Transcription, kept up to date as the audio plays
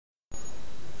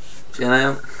Tjena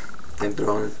igen. Tänkte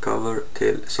dra en cover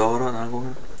till Sara den här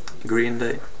gången. Green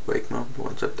Day, Wake Me Up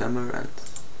When September Ends.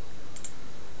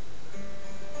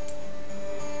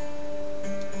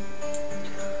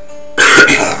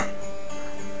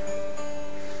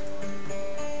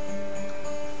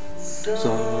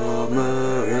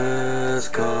 Summer has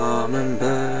come and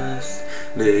passed.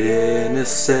 The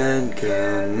innocent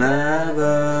can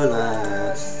never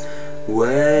last.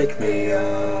 Wake me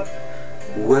up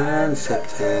when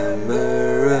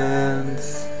September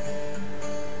ends.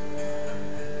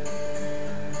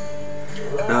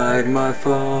 Like my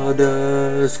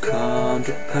father's come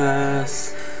to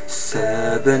pass.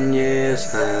 7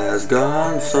 years has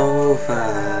gone so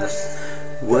fast.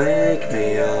 Wake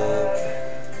me up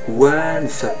when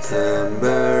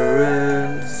September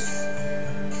ends.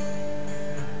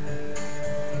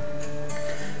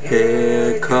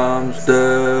 Here comes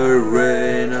the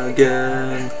rain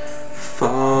again,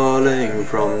 falling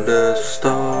from the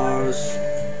stars,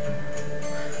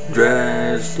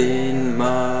 dressed in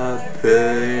my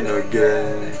pain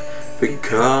again,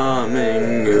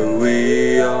 becoming who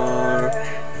we are.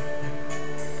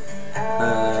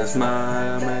 As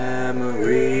my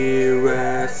memory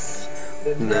rests,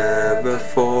 never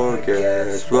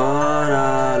forgets what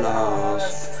I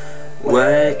lost.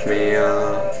 Wake me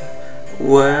up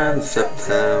when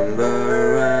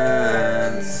September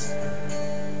ends.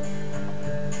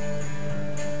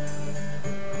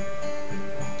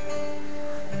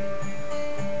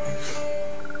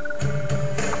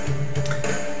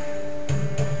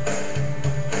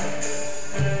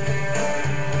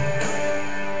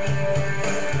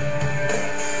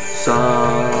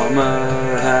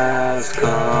 Summer has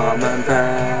come and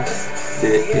passed.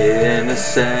 The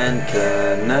innocent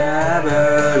can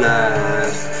never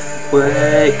last.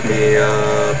 Wake me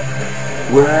up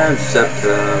when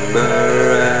September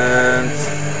ends.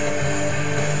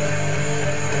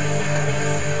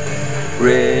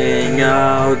 Ring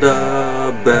out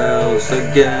the bells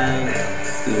again,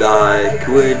 like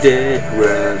we did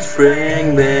when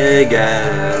spring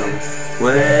began.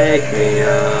 Wake me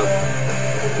up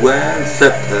when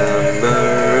September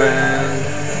ends.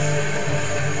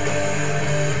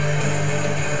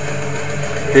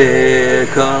 Here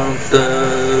comes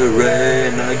the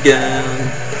rain again,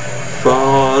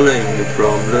 falling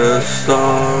from the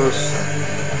stars,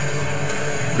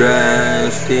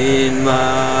 drenched in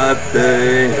my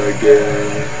pain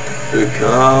again,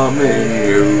 becoming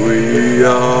who we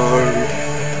are.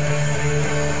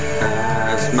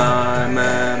 As my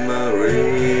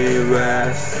memory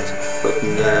rests, but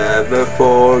never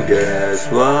forgets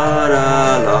what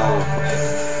I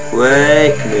lost.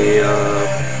 Wake me up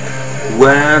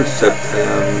when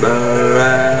September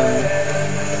ends.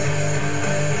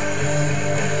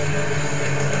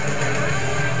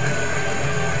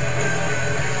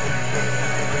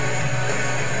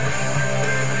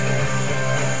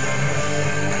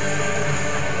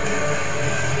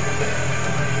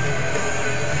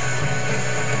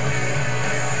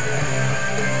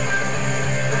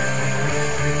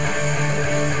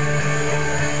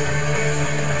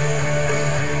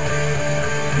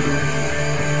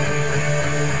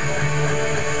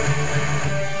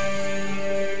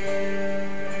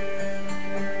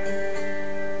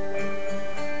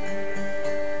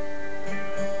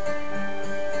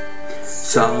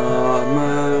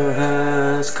 Summer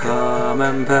has come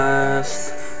and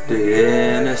passed.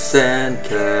 The innocent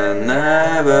can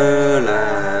never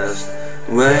last.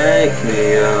 Wake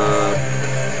me up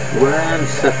when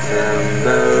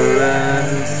September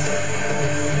ends.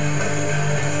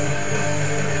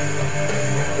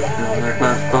 Like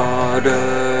my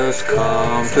father's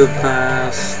come to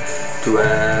pass.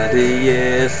 20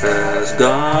 years has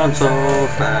gone so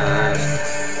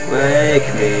fast.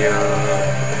 Wake me up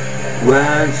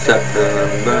when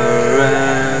September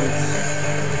ends.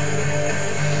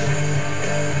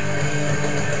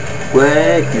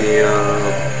 Wake me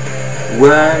up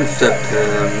when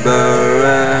September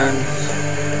ends.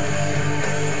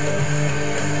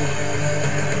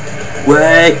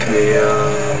 Wake me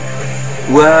up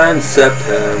when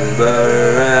September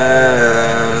ends.